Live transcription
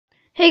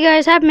Hey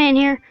guys, Happyman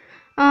here.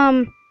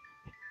 I'm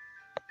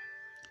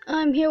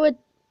here with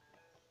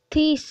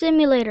T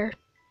Simulator.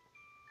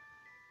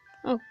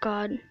 Oh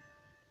god.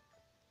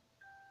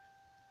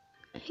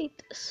 I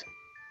hate this.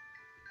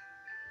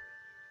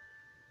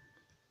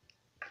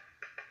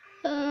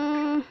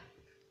 No,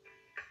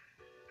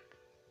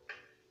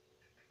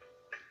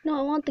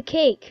 I want the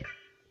cake.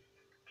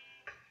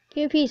 Give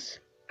me a piece.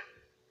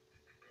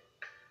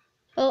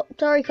 Oh,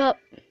 sorry, cup.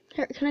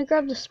 Here, can I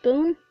grab the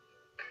spoon?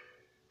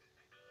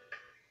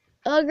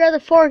 I'll grab the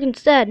fork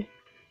instead.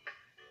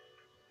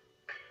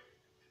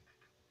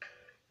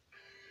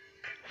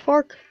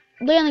 Fork,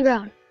 lay on the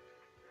ground.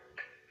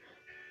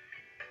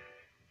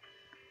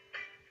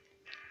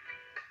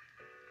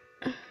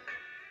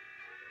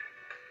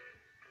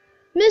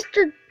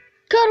 Mr.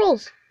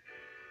 Cuddles!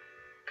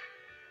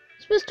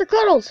 It's Mr.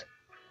 Cuddles!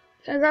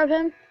 Can I grab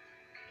him?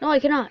 No,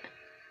 I cannot.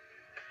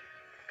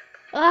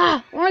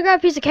 Ah, I want to grab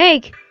a piece of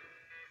cake.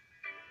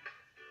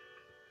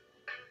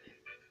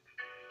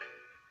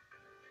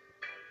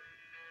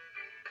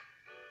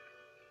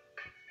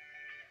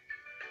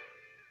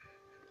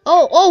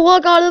 Oh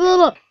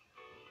god,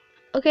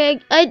 okay,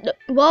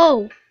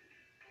 whoa.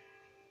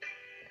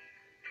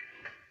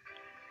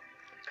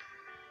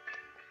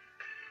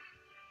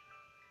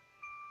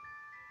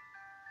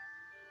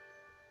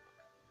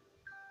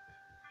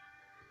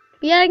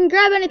 Yeah, I can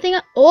grab anything.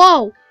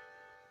 Whoa!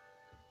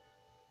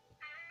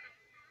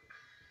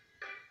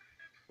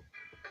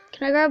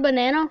 Can I grab a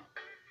banana?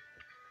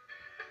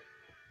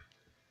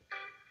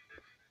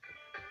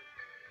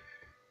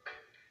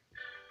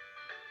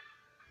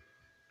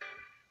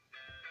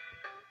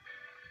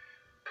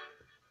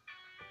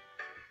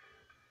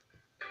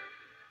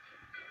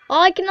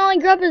 All I can only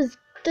grab is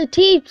the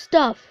tea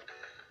stuff.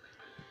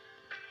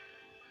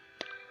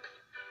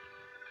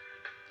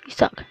 You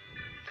suck.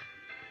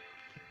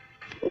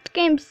 This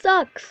game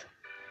sucks.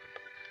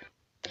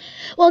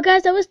 Well,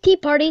 guys, that was Tea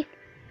Party.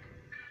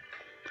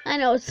 I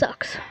know it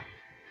sucks.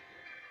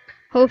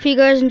 Hope you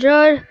guys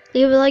enjoyed.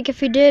 Leave a like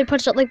if you did.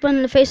 Punch that like button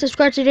in the face.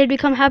 Subscribe today to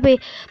become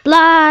happy.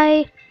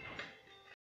 Bye.